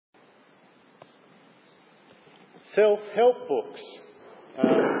Self-help books.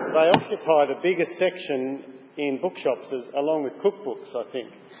 They occupy the biggest section in bookshops along with cookbooks, I think.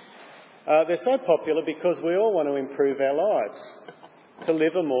 They're so popular because we all want to improve our lives, to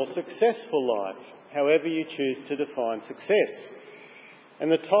live a more successful life, however you choose to define success.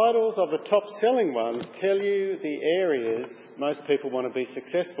 And the titles of the top-selling ones tell you the areas most people want to be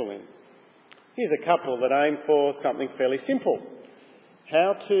successful in. Here's a couple that aim for something fairly simple: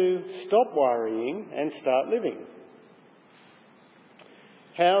 how to stop worrying and start living.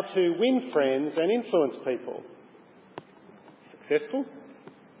 How to win friends and influence people. Successful?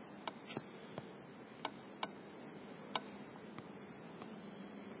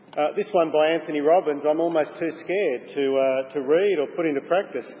 This one by Anthony Robbins, I'm almost too scared to read or put into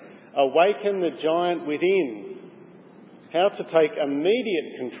practice. Awaken the giant within. How to take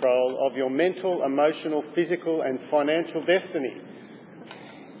immediate control of your mental, emotional, physical and financial destiny.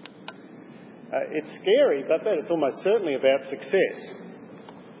 It's scary, but it's almost certainly about success.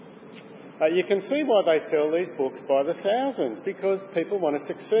 You can see why they sell these books by the thousands, because people want to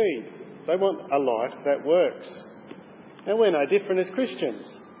succeed. They want a life that works. And we're no different as Christians.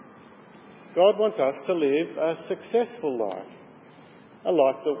 God wants us to live a successful life, a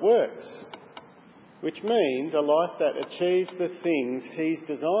life that works, which means a life that achieves the things He's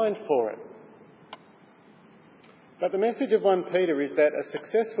designed for it. But the message of 1 Peter is that a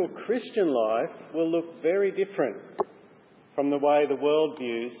successful Christian life will look very different from the way the world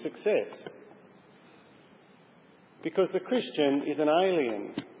views success. Because the Christian is an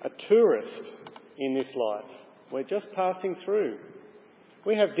alien, a tourist in this life. We're just passing through.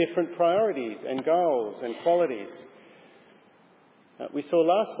 We have different priorities and goals and qualities. We saw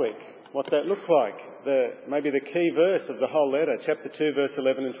last week what that looked like. Maybe the key verse of the whole letter, chapter 2, verse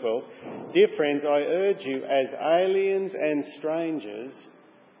 11 and 12. Dear friends, I urge you as aliens and strangers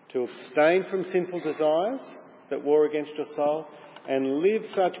to abstain from sinful desires that war against your soul and live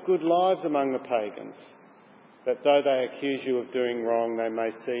such good lives among the pagans, that though they accuse you of doing wrong, they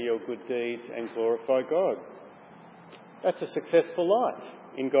may see your good deeds and glorify God. That's a successful life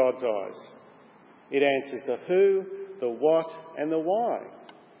in God's eyes. It answers the who, the what and the why.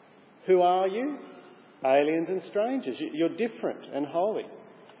 Who are you? Aliens and strangers. You're different and holy.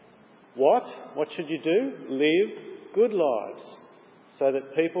 What? What should you do? Live good lives so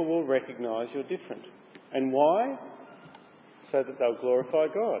that people will recognise you're different. And why? So that they'll glorify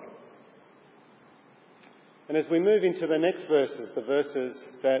God. And as we move into the next verses, the verses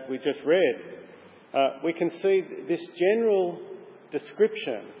that we just read, we can see this general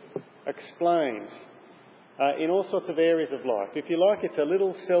description explained in all sorts of areas of life. If you like, it's a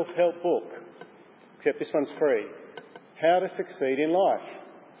little self-help book, except this one's free. How to succeed in life.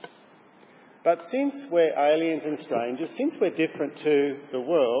 But since we're aliens and strangers, since we're different to the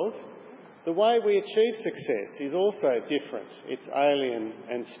world, the way we achieve success is also different. It's alien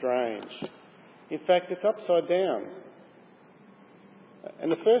and strange. In fact, it's upside down.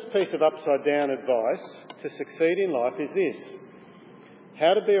 And the first piece of upside down advice to succeed in life is this: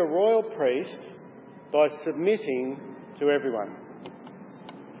 how to be a royal priest by submitting to everyone.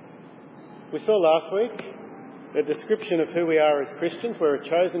 We saw last week the description of who we are as Christians. We're a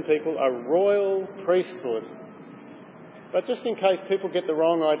chosen people, a royal priesthood. But just in case people get the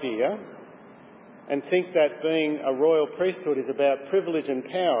wrong idea and think that being a royal priesthood is about privilege and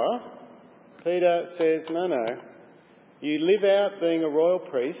power, Peter says, no. You live out being a royal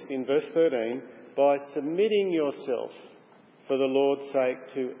priest, in verse 13, by submitting yourself for the Lord's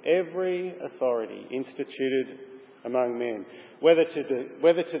sake to every authority instituted among men, whether to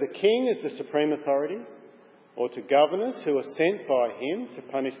the king as the supreme authority, or to governors who are sent by him to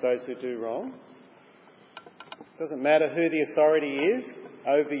punish those who do wrong. It doesn't matter who the authority is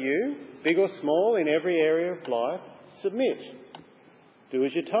over you, big or small, in every area of life, submit. Do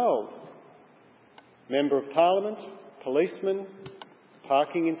as you're told. Member of Parliament, policeman,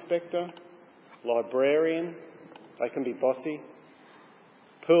 parking inspector, librarian, they can be bossy,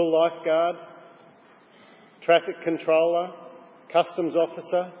 pool lifeguard, traffic controller, customs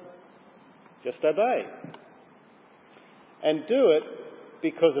officer. Just obey. And do it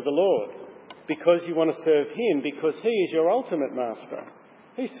because of the Lord, because you want to serve him, because he is your ultimate master.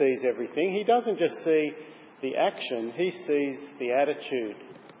 He sees everything. He doesn't just see the action, he sees the attitude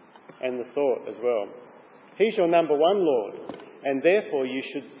and the thought as well. He's your number one Lord, and therefore you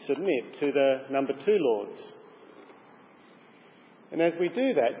should submit to the number two lords. And as we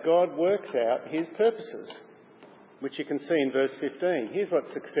do that, God works out his purposes, which you can see in verse 15. Here's what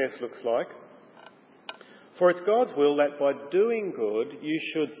success looks like. For it's God's will that by doing good you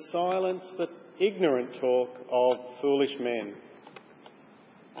should silence the ignorant talk of foolish men.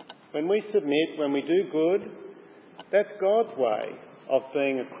 When we submit, when we do good, That's God's way of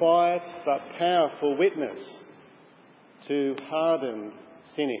being a quiet but powerful witness to hardened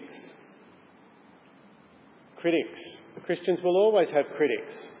cynics. Critics. Christians will always have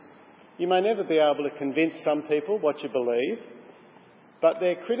critics. You may never be able to convince some people what you believe, but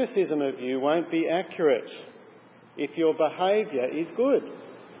their criticism of you won't be accurate if your behaviour is good.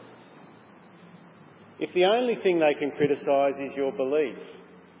 If the only thing they can criticise is your belief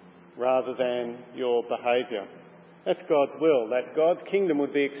rather than your behaviour. That's God's will, that God's kingdom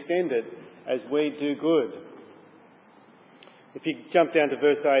would be extended as we do good. If you jump down to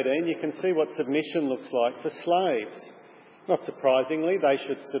verse 18, you can see what submission looks like for slaves. Not surprisingly, they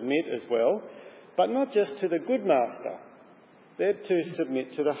should submit as well, but not just to the good master. They're to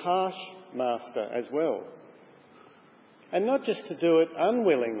submit to the harsh master as well. And not just to do it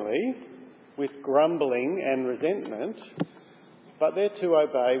unwillingly, with grumbling and resentment, but they're to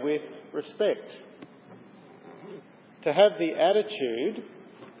obey with respect. To have that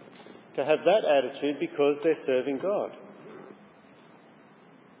attitude because they're serving God.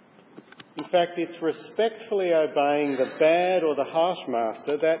 In fact, it's respectfully obeying the bad or the harsh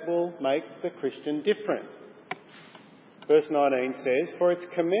master that will make the Christian different. Verse 19 says, "For it's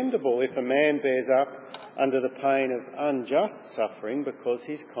commendable if a man bears up under the pain of unjust suffering because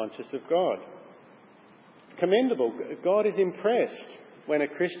he's conscious of God." It's commendable. God is impressed when a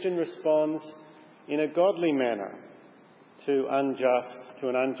Christian responds in a godly manner to an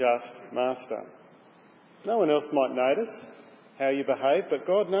unjust master. No one else might notice how you behave, but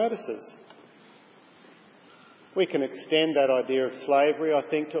God notices. We can extend that idea of slavery, I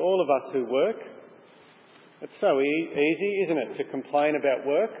think, to all of us who work. It's so easy, isn't it, to complain about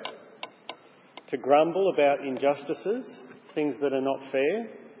work, to grumble about injustices, things that are not fair.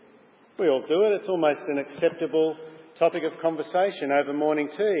 We all do it. It's almost an acceptable topic of conversation over morning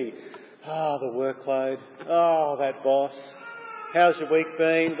tea. Oh, the workload. Oh, that boss. How's your week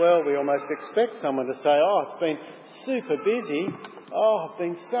been? Well, we almost expect someone to say, "Oh, it's been super busy. Oh, I've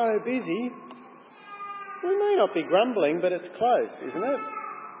been so busy." We may not be grumbling, but it's close, isn't it?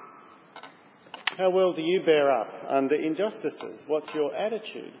 How well do you bear up under injustices? What's your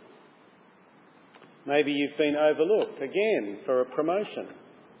attitude? Maybe you've been overlooked again for a promotion.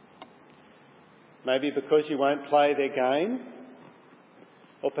 Maybe because you won't play their game.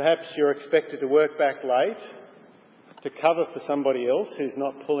 Or perhaps you're expected to work back late to cover for somebody else who's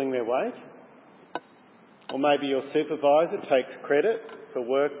not pulling their weight. Or maybe your supervisor takes credit for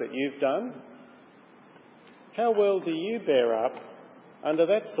work that you've done. How well do you bear up under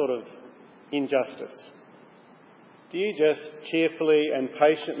that sort of injustice? Do you just cheerfully and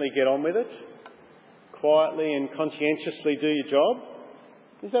patiently get on with it? Quietly and conscientiously do your job?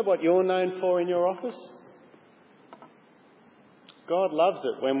 Is that what you're known for in your office? God loves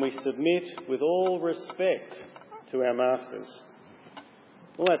it when we submit with all respect to our masters.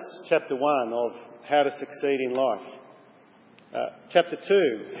 Well, that's chapter 1 of How to Succeed in Life. Chapter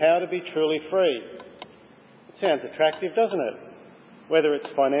 2, How to Be Truly Free. It sounds attractive, doesn't it? Whether it's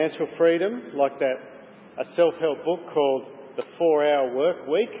financial freedom, like a self-help book called The 4-Hour Work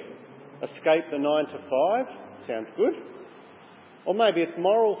Week, Escape the 9 to 5, sounds good. Or maybe it's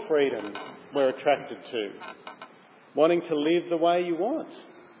moral freedom we're attracted to, wanting to live the way you want,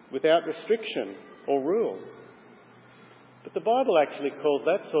 without restriction or rule. But the Bible actually calls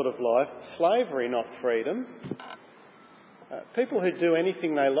that sort of life slavery, not freedom. People who do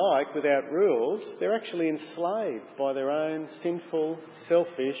anything they like without rules, they're actually enslaved by their own sinful,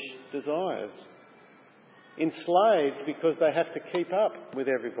 selfish desires. Enslaved because they have to keep up with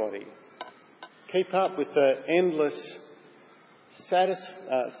everybody. Keep up with the endless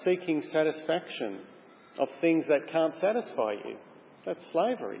seeking satisfaction of things that can't satisfy you. That's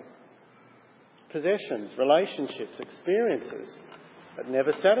slavery. Possessions, relationships, experiences that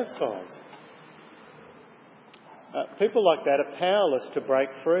never satisfies. People like that are powerless to break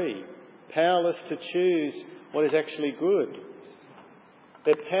free, powerless to choose what is actually good.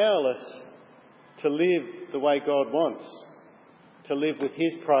 They're powerless to live the way God wants, to live with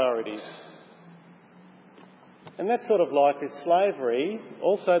His priorities. And that sort of life is slavery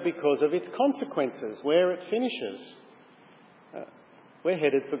also because of its consequences, where it finishes. We're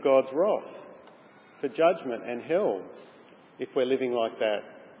headed for God's wrath, for judgment and hell, if we're living like that.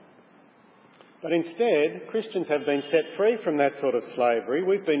 But instead, Christians have been set free from that sort of slavery.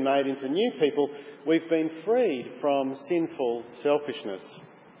 We've been made into new people. We've been freed from sinful selfishness.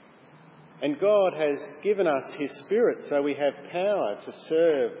 And God has given us His Spirit so we have power to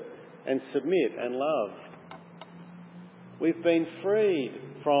serve and submit and love. We've been freed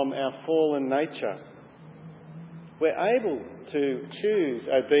from our fallen nature. We're able to choose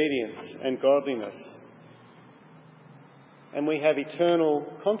obedience and godliness. and we have eternal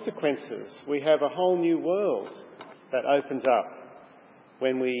consequences. We have a whole new world that opens up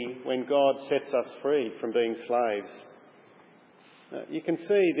when God sets us free from being slaves. You can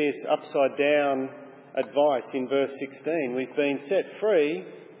see this upside down advice in verse 16. We've been set free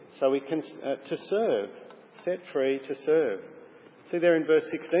so we can to serve. Set free to serve. See there in verse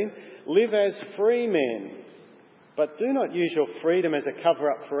 16? Live as free men, but do not use your freedom as a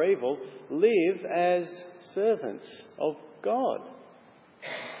cover-up for evil. Live as servants of God.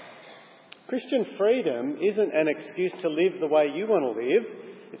 Christian freedom isn't an excuse to live the way you want to live.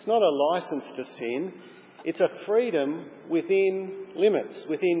 It's not a licence to sin. It's a freedom within limits,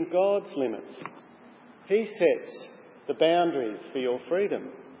 within God's limits. He sets the boundaries for your freedom.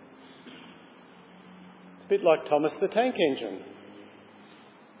 It's a bit like Thomas the Tank Engine.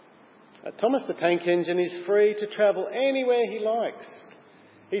 Thomas the Tank Engine is free to travel anywhere he likes.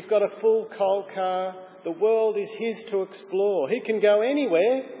 He's got a full coal car. The world is his to explore. He can go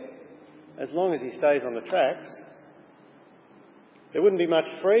anywhere as long as he stays on the tracks. There wouldn't be much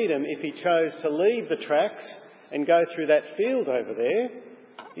freedom if he chose to leave the tracks and go through that field over there.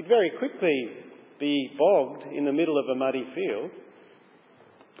 He'd very quickly be bogged in the middle of a muddy field.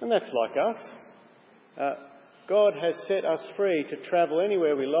 And that's like us. God has set us free to travel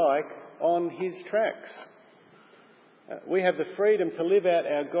anywhere we like on his tracks. We have the freedom to live out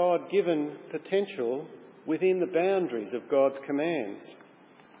our God-given potential within the boundaries of God's commands.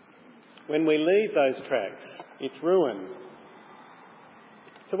 When we leave those tracks, it's ruin.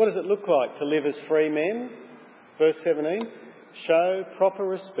 So what does it look like to live as free men? Verse 17, show proper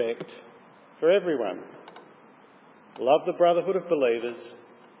respect for everyone. Love the brotherhood of believers.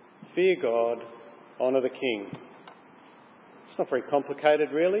 Fear God. Honour the King. It's not very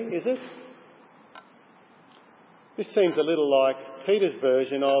complicated really, is it? This seems a little like Peter's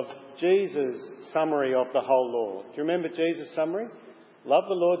version of Jesus' summary of the whole law. Do you remember Jesus' summary? Love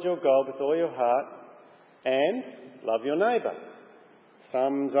the Lord your God with all your heart and love your neighbour.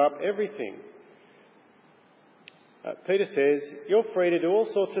 Sums up everything. Peter says, you're free to do all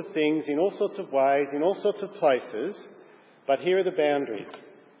sorts of things in all sorts of ways, in all sorts of places, but here are the boundaries.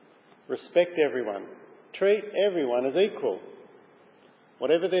 Respect everyone. Treat everyone as equal.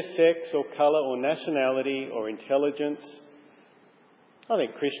 Whatever their sex or colour or nationality or intelligence. I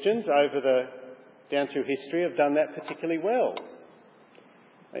think Christians down through history have done that particularly well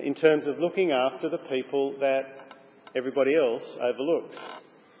in terms of looking after the people that everybody else overlooks.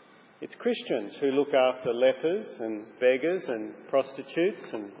 It's Christians who look after lepers and beggars and prostitutes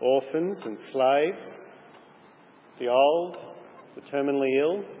and orphans and slaves, the old, the terminally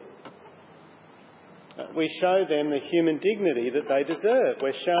ill. We show them the human dignity that they deserve.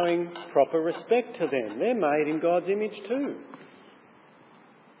 We're showing proper respect to them. They're made in God's image too.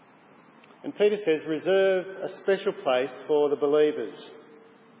 And Peter says, reserve a special place for the believers,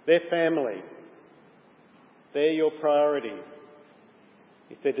 their family. They're your priority.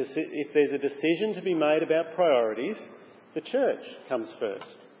 If there's a decision to be made about priorities, the church comes first.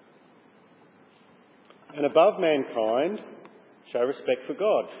 And above mankind, show respect for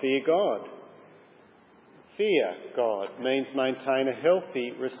God. Fear God. Fear God means maintain a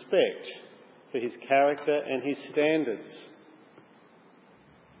healthy respect for his character and his standards.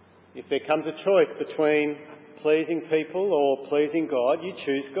 If there comes a choice between pleasing people or pleasing God, you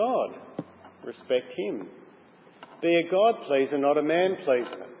choose God. Respect him. Be a God pleaser, not a man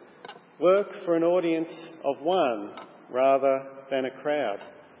pleaser. Work for an audience of one rather than a crowd.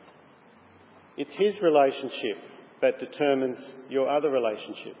 It's his relationship that determines your other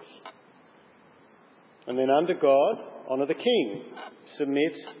relationships. And then under God, honour the King,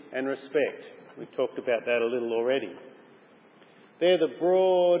 submit and respect. We've talked about that a little already. They're the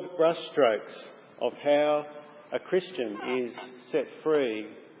broad brushstrokes of how a Christian is set free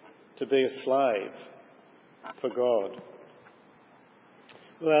to be a slave for God.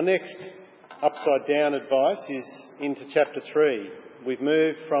 Well, our next upside down advice is into chapter 3. We've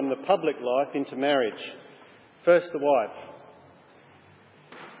moved from the public life into marriage. First, the wife.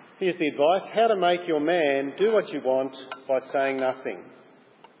 Here's the advice: how to make your man do what you want by saying nothing.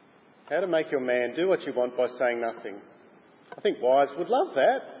 How to make your man do what you want by saying nothing. I think wives would love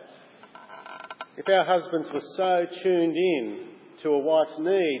that. If our husbands were so tuned in to a wife's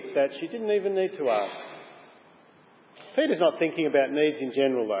needs that she didn't even need to ask. Peter's not thinking about needs in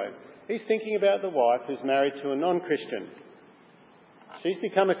general though. He's thinking about the wife who's married to a non-Christian. She's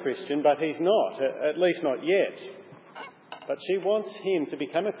become a Christian, but he's not, at least not yet. But she wants him to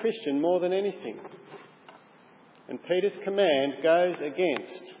become a Christian more than anything. And Peter's command goes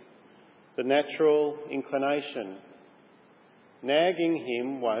against the natural inclination. Nagging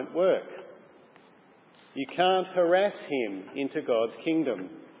him won't work. You can't harass him into God's kingdom.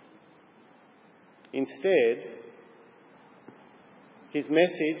 Instead,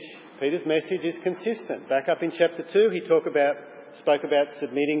 Peter's message is consistent. Back up in chapter 2, he spoke about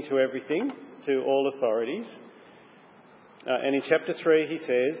submitting to everything, to all authorities. And in chapter 3, he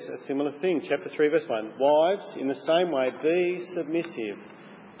says a similar thing. Chapter 3, verse 1, "Wives, in the same way, be submissive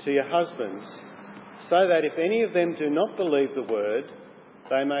to your husbands, so that if any of them do not believe the word,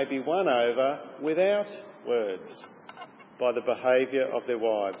 they may be won over without words by the behaviour of their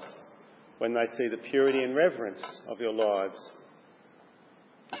wives, when they see the purity and reverence of your lives."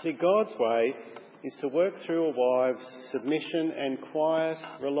 See, God's way is to work through a wife's submission and quiet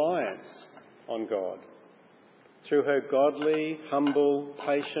reliance on God, through her godly, humble,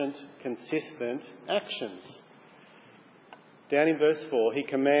 patient, consistent actions. Down in verse 4, he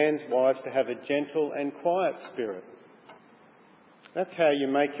commands wives to have a gentle and quiet spirit. That's how you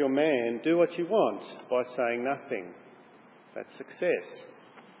make your man do what you want, by saying nothing. That's success.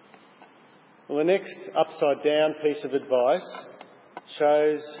 Well, the next upside-down piece of advice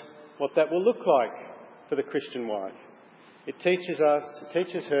shows what that will look like for the Christian wife. It teaches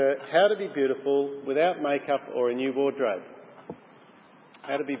her how to be beautiful without makeup or a new wardrobe.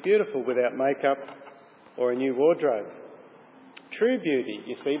 How to be beautiful without makeup or a new wardrobe. True beauty,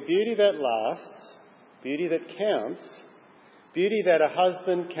 you see, beauty that lasts, beauty that counts, beauty that a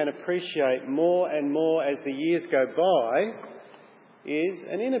husband can appreciate more and more as the years go by, is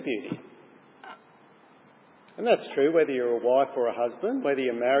an inner beauty. And that's true whether you're a wife or a husband, whether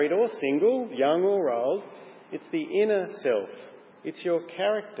you're married or single, young or old. It's the inner self. It's your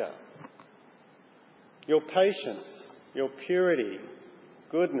character, your patience, your purity,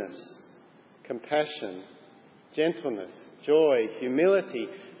 goodness, compassion, gentleness, joy, humility,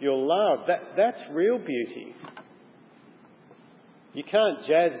 your love. That's real beauty. You can't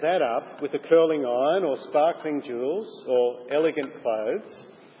jazz that up with a curling iron or sparkling jewels or elegant clothes.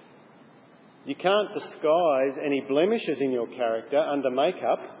 You can't disguise any blemishes in your character under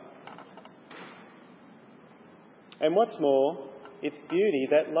makeup. And what's more, it's beauty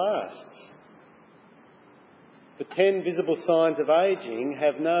that lasts. The 10 visible signs of ageing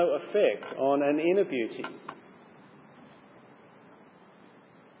have no effect on an inner beauty.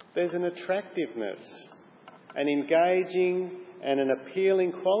 There's an attractiveness, an engaging and an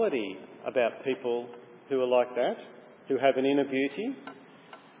appealing quality about people who are like that, who have an inner beauty.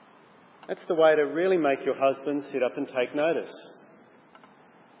 That's the way to really make your husband sit up and take notice.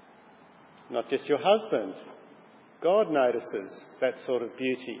 Not just your husband. God notices that sort of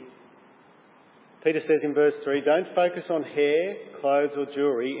beauty. Peter says in verse 3, don't focus on hair, clothes or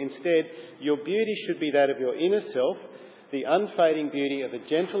jewellery. Instead, your beauty should be that of your inner self, the unfading beauty of a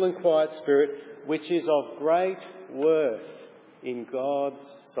gentle and quiet spirit, which is of great worth in God's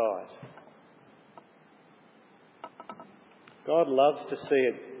sight. God loves to see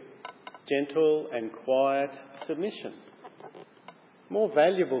a gentle and quiet submission, more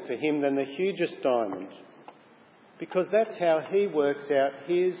valuable to him than the hugest diamond, because that's how he works out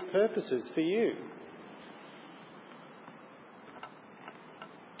his purposes for you.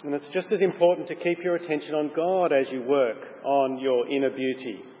 And it's just as important to keep your attention on God as you work on your inner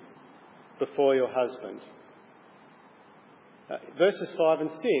beauty before your husband. Verses 5 and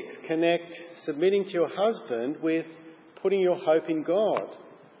 6 connect submitting to your husband with putting your hope in God.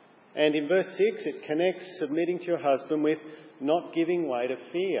 And in verse 6 it connects submitting to your husband with not giving way to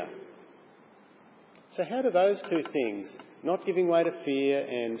fear. So how do those two things, not giving way to fear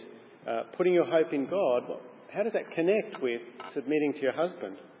and putting your hope in God, how does that connect with submitting to your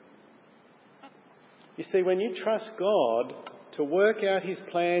husband? You see, when you trust God to work out his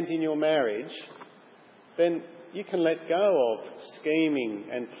plans in your marriage, then you can let go of scheming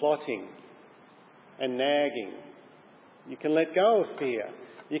and plotting and nagging. You can let go of fear.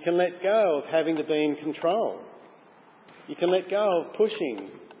 You can let go of having to be in control. You can let go of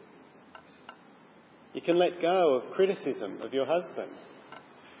pushing. You can let go of criticism of your husband.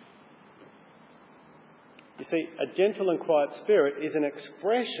 You see, a gentle and quiet spirit is an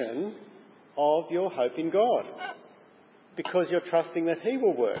expression of your hope in God, because you're trusting that he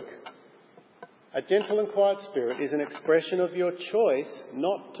will work. A gentle and quiet spirit is an expression of your choice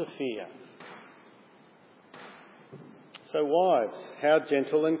not to fear. So wives, how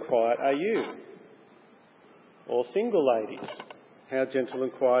gentle and quiet are you? Or single ladies, how gentle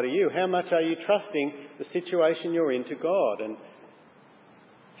and quiet are you? How much are you trusting the situation you're in to God? And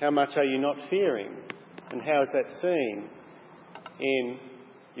how much are you not fearing? And how is that seen in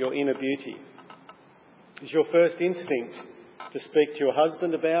your inner beauty? Is your first instinct to speak to your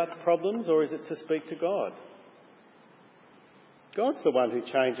husband about problems, or is it to speak to God? God's the one who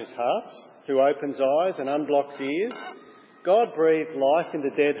changes hearts, who opens eyes and unblocks ears. God breathed life into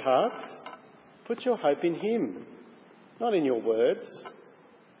dead hearts. Put your hope in him, not in your words.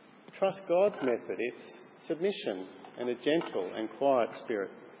 Trust God's method. It's submission and a gentle and quiet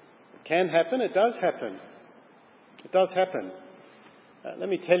spirit. It can happen. It does happen. It does happen. Let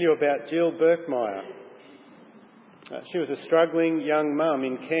me tell you about Jill Birkmeyer. She was a struggling young mum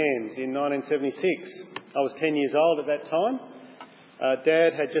in Cairns in 1976. I was 10 years old at that time.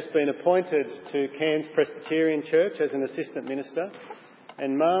 Dad had just been appointed to Cairns Presbyterian Church as an assistant minister,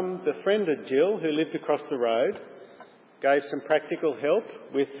 and Mum befriended Jill, who lived across the road, gave some practical help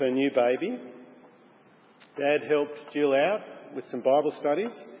with her new baby. Dad helped Jill out with some Bible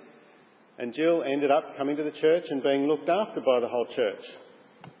studies, and Jill ended up coming to the church and being looked after by the whole church.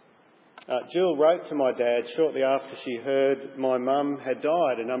 Jill wrote to my dad shortly after she heard my mum had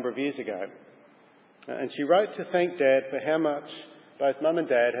died a number of years ago. And she wrote to thank Dad for how much both Mum and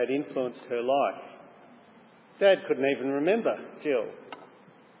Dad had influenced her life. Dad couldn't even remember Jill.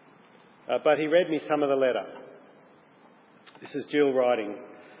 But he read me some of the letter. This is Jill writing.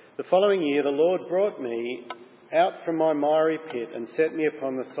 The following year, the Lord brought me out from my miry pit and set me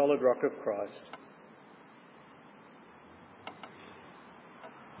upon the solid rock of Christ.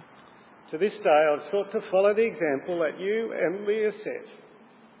 To this day, I've sought to follow the example that you and Leah set.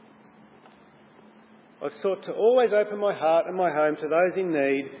 I've sought to always open my heart and my home to those in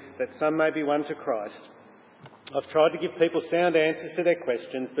need, that some may be won to Christ. I've tried to give people sound answers to their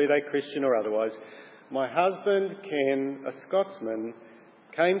questions, be they Christian or otherwise. My husband, Ken, a Scotsman,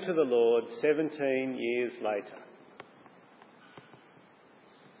 came to the Lord 17 years later.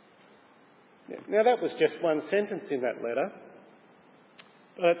 Now, that was just one sentence in that letter,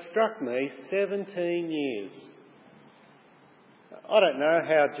 but it struck me, 17 years. I don't know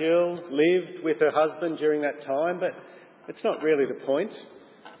how Jill lived with her husband during that time, but it's not really the point,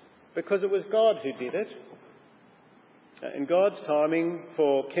 because it was God who did it. And God's timing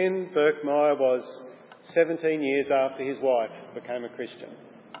for Ken Birkmeyer was 17 years after his wife became a Christian.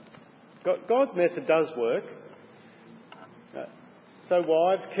 God's method does work. So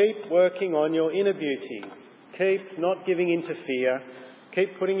wives, keep working on your inner beauty. Keep not giving in to fear.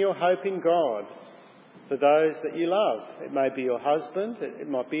 Keep putting your hope in God for those that you love. It may be your husband, it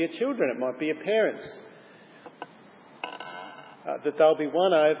might be your children, it might be your parents. That they'll be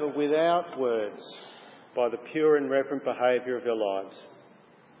won over without words by the pure and reverent behaviour of your lives.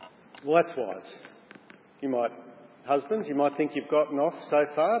 Well, that's wise. Husbands, you might think you've gotten off so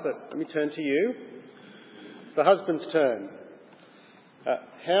far, but let me turn to you. It's the husband's turn.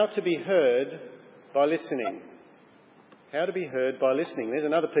 How to be heard by listening. How to be heard by listening. There's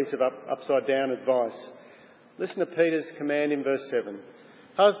another piece of upside down advice. Listen to Peter's command in verse 7.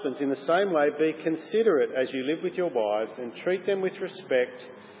 Husbands, in the same way, be considerate as you live with your wives and treat them with respect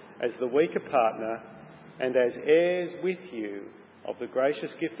as the weaker partner and as heirs with you of the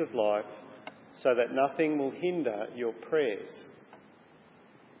gracious gift of life, so that nothing will hinder your prayers.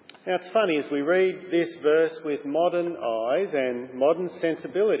 Now, it's funny, as we read this verse with modern eyes and modern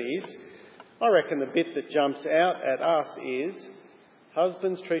sensibilities, I reckon the bit that jumps out at us is,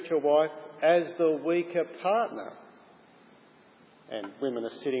 husbands, treat your wife as the weaker partner. And women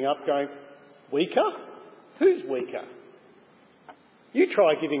are sitting up going, weaker? Who's weaker? You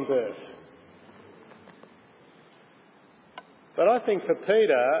try giving birth. But I think for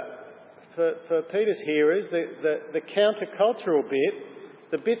Peter's hearers, the countercultural bit,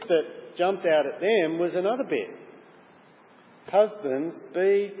 the bit that jumped out at them was another bit. Husbands,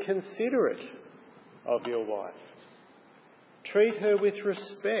 be considerate of your wife. Treat her with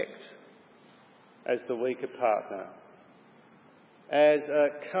respect as the weaker partner, as a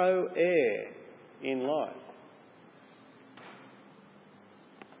co-heir in life.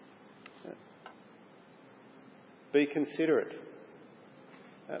 Be considerate.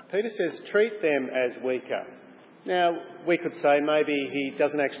 Peter says, treat them as weaker. Now, we could say maybe he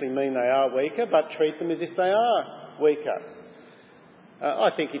doesn't actually mean they are weaker, but treat them as if they are weaker. I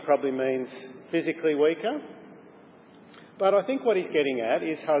think he probably means physically weaker. But I think what he's getting at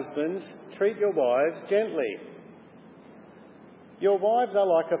is, husbands, treat your wives gently. Your wives are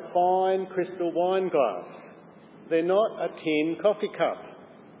like a fine crystal wine glass. They're not a tin coffee cup.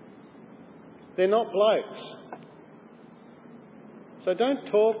 They're not blokes. So don't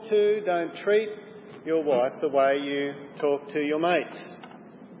treat your wife the way you talk to your mates.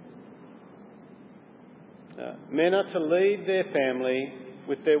 Men are to lead their family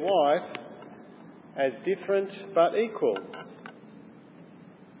with their wife as different but equal.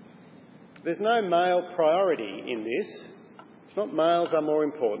 There's no male priority in this. It's not males are more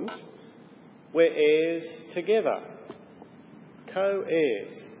important. We're heirs together,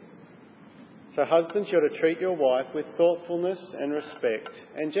 co-heirs. So husbands, you're to treat your wife with thoughtfulness and respect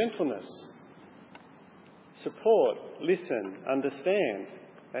and gentleness. Support, listen, understand.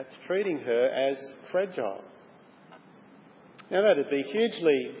 That's treating her as fragile. Now that would be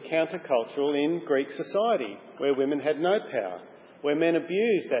hugely countercultural in Greek society, where women had no power, where men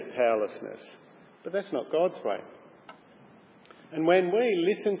abused that powerlessness. But that's not God's way. And when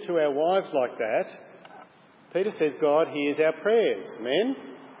we listen to our wives like that, Peter says God hears our prayers. Men,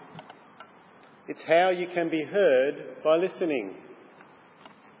 it's how you can be heard by listening.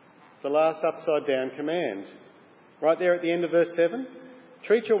 It's the last upside down command. Right there at the end of verse 7.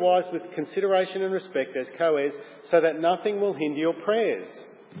 Treat your wives with consideration and respect as co-heirs, so that nothing will hinder your prayers.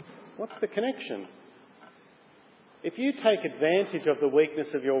 What's the connection? If you take advantage of the weakness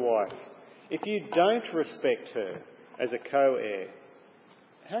of your wife, if you don't respect her as a co-heir,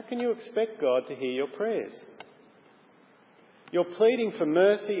 how can you expect God to hear your prayers? You're pleading for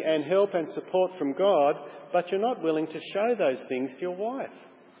mercy and help and support from God, but you're not willing to show those things to your wife.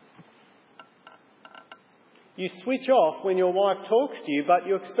 You switch off when your wife talks to you, but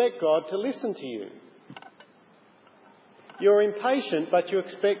you expect God to listen to you. You're impatient, but you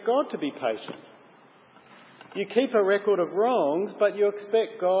expect God to be patient. You keep a record of wrongs, but you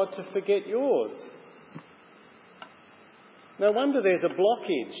expect God to forget yours. No wonder there's a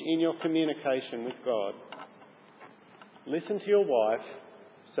blockage in your communication with God. Listen to your wife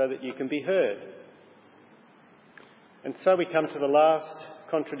so that you can be heard. And so we come to the last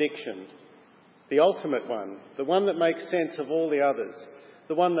contradiction. The ultimate one, the one that makes sense of all the others,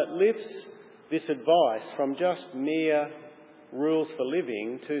 the one that lifts this advice from just mere rules for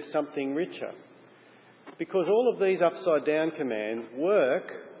living to something richer. Because all of these upside down commands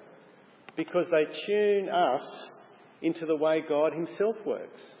work because they tune us into the way God himself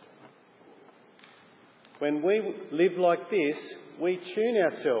works. When we live like this, we tune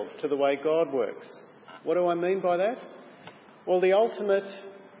ourselves to the way God works. What do I mean by that? Well, the ultimate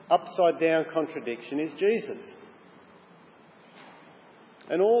upside down contradiction is Jesus.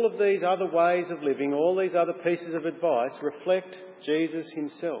 And all of these other ways of living, all these other pieces of advice reflect Jesus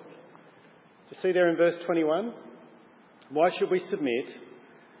himself. You see there in verse 21? Why should we submit?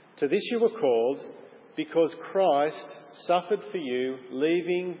 To this you were called, because Christ suffered for you,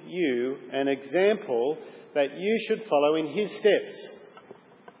 leaving you an example that you should follow in his steps.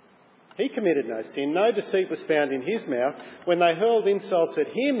 He committed no sin, no deceit was found in his mouth. When they hurled insults at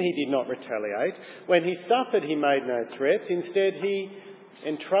him, he did not retaliate. When he suffered, he made no threats. Instead, he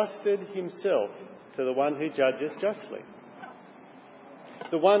entrusted himself to the one who judges justly.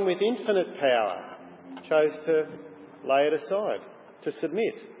 The one with infinite power chose to lay it aside, to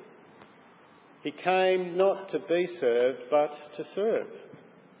submit. He came not to be served, but to serve.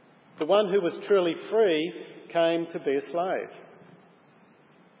 The one who was truly free came to be a slave.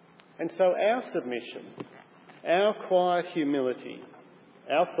 And so our submission, our quiet humility,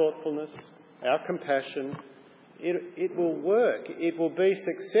 our thoughtfulness, our compassion, it will work. It will be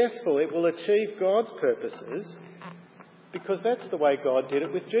successful. It will achieve God's purposes because that's the way God did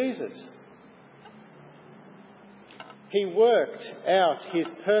it with Jesus. He worked out his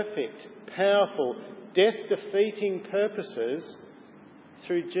perfect, powerful, death-defeating purposes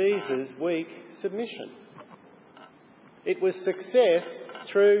through Jesus' weak submission. It was success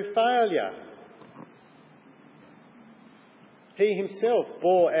through failure. He himself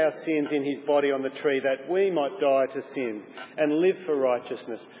bore our sins in his body on the tree that we might die to sins and live for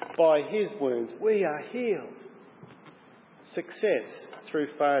righteousness. By his wounds we are healed. Success through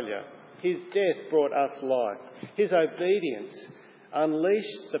failure. His death brought us life. His obedience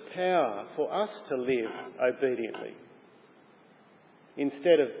unleashed the power for us to live obediently.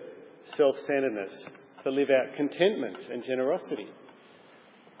 Instead of self-centeredness, to live out contentment and generosity.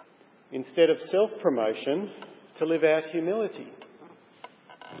 Instead of self-promotion, to live out humility.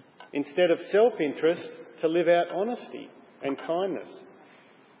 Instead of self-interest, to live out honesty and kindness.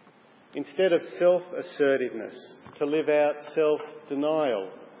 Instead of self-assertiveness, to live out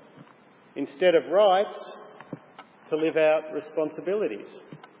self-denial. Instead of rights, to live out responsibilities.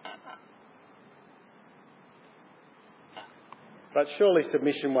 But surely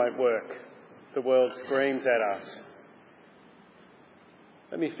submission won't work. The world screams at us.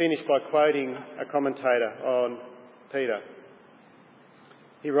 Let me finish by quoting a commentator on Peter.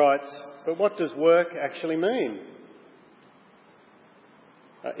 He writes, "But what does work actually mean?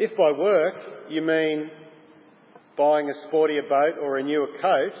 If by work you mean buying a sportier boat or a newer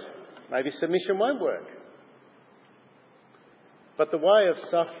coat, maybe submission won't work. But the way of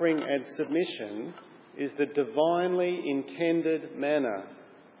suffering and submission is the divinely intended manner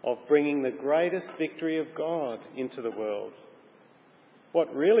of bringing the greatest victory of God into the world,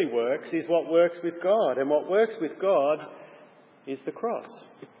 What really works is what works with God, and what works with God is the cross.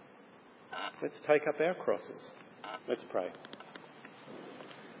 Let's take up our crosses. Let's pray.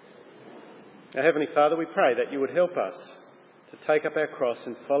 Our Heavenly Father, we pray that you would help us to take up our cross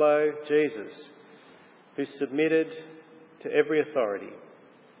and follow Jesus, who submitted to every authority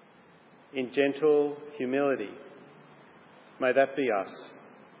in gentle humility. May that be us.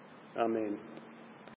 Amen.